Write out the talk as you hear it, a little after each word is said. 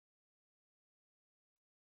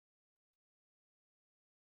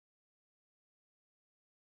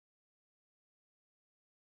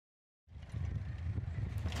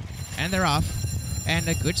And they're off. And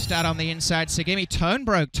a good start on the inside. Seguimi tone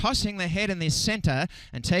broke, tossing the head in the center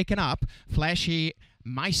and taken up.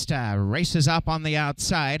 Flashymeister races up on the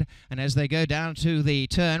outside, and as they go down to the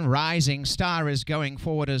turn, Rising Star is going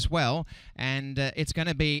forward as well, and it's going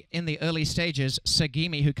to be in the early stages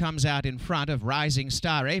Seguimi who comes out in front of Rising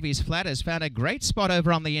Star. Avie's Flat has found a great spot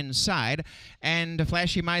over on the inside, and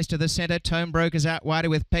Flashymeister the center. Tone Broke is out wider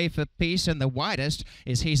with Pay for Peace, and the widest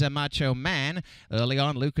is He's a Macho Man. Early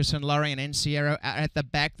on, Lucas and Laurie and Encierro at the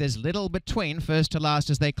back. There's little between first to last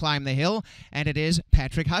as they climb the hill, and it is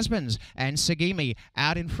Patrick Husbands and Seguimi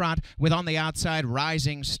out in front with on the outside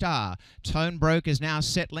Rising Star. Tone Broke is now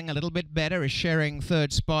settling a little bit better, is sharing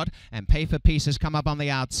third spot, and Pay for Peace has come up on the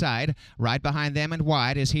outside. Right behind them and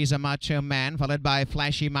wide is He's a Macho Man, followed by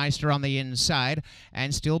Flashymeister on the inside,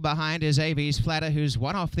 and still behind is Avie's Flatter, who's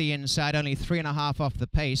one off the inside, only 3.5 off the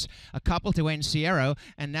pace. A couple to Encierro,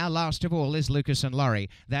 and now last of all is Lucas and Laurie.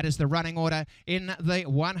 That is the running order in the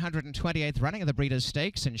 128th running of the Breeders'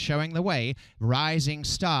 Stakes, and showing the way, Rising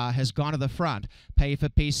Star has gone to the front. Pay for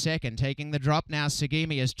Peace second, taking the drop now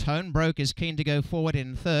Seguimi as Tone Broke is keen to go forward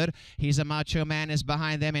in third. He's a Macho Man is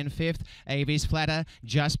behind them in fifth. Avie's Flatter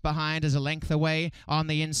just behind is a length away. On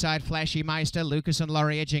the inside, Flashymeister, Lucas and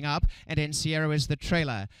Laurie edging up, and Encierro is the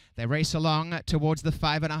trailer. They race along towards the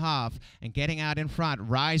 5.5, and getting out in front,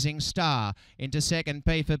 Rising Star into second,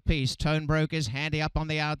 Pay for Peace. Tone Broke is handy up on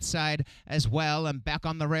the outside as well, and back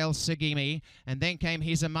on the rail Seguimi, and then came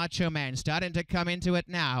He's a Macho Man, starting to come into it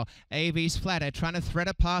now. Avie's Flatter trying to thread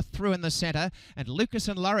a path through in the center, and Lucas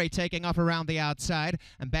and Laurie taking off around the outside,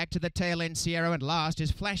 and back to the tail Encierro, and last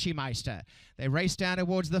is Flashymeister. They race down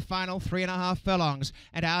towards the final 3.5 furlongs,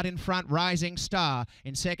 and out in front Rising Star.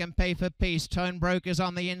 In second, Pay for Peace. Tone Broke is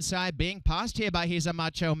on the inside, being passed here by He's a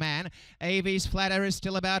Macho Man. Avie's Flatter is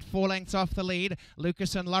still about 4 lengths off the lead.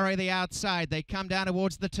 Lucas and Laurie the outside. They come down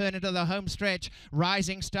towards the turn into the home stretch.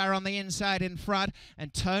 Rising Star on the inside in front,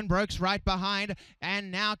 and Tone Broke's right behind,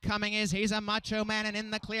 and now coming is He's a Macho Man, and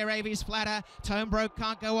in the clear Avie's Flatter. Tone Broke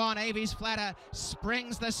can't go on. Avie's Flatter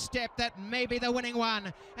springs the step that may be the winning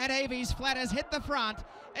one, and Avie's Flatter's hit the front.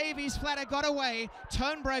 Avie's Flatter got away.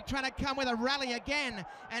 Tone Broke trying to come with a rally again,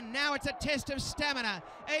 and now it's a test of stamina.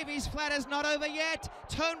 Avie's Flatter's not over yet.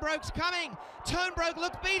 Tone Broke's coming. Tone Broke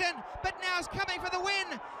looked beaten, but now is coming for the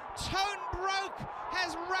win. Tone Broke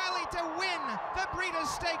has rallied to win the Breeders'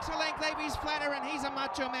 Stakes a length. Avie's Flatter, and He's a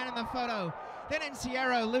Macho Man in the photo. Then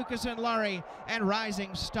Encierro, Lucas and Laurie, and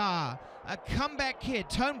Rising Star. A comeback kid.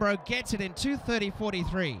 Tone Broke gets it in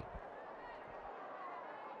 2:30.43.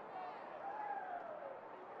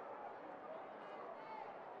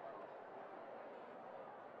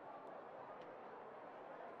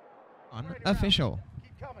 Unofficial.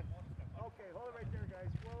 Keep coming. Okay, hold it right there, guys.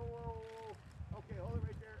 Whoa, whoa, whoa. Okay, hold it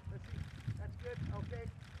right there. Let's see. That's good. Okay.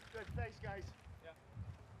 Good. Thanks, guys.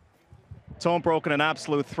 Yeah. Tone Broke in an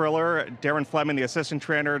absolute thriller. Darren Fleming, the assistant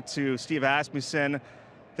trainer to Steve Asmussen.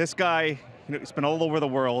 This guy, he's been all over the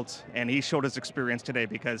world, and he showed his experience today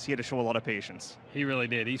because he had to show a lot of patience. He really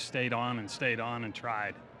did. He stayed on and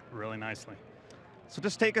tried really nicely. So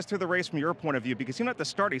just take us through the race from your point of view, because even at the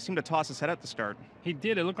start, he seemed to toss his head at the start. He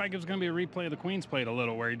did. It looked like it was going to be a replay of the Queen's Plate a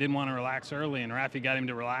little, where he didn't want to relax early, and Rafi got him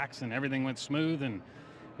to relax, and everything went smooth, and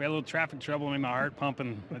we had a little traffic trouble, made my heart pump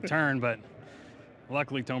in the turn, but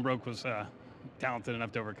luckily Tone Broke was talented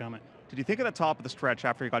enough to overcome it. Did you think at the top of the stretch,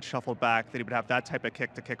 after he got shuffled back, that he would have that type of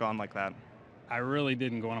kick to kick on like that? I really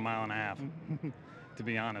didn't go on 1.5 miles, to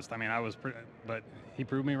be honest. I mean, but he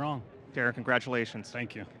proved me wrong. Darren, congratulations.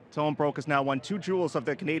 Thank you. Tone Broke has now won 2 jewels of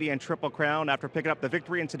the Canadian Triple Crown after picking up the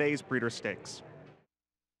victory in today's Breeders' Stakes.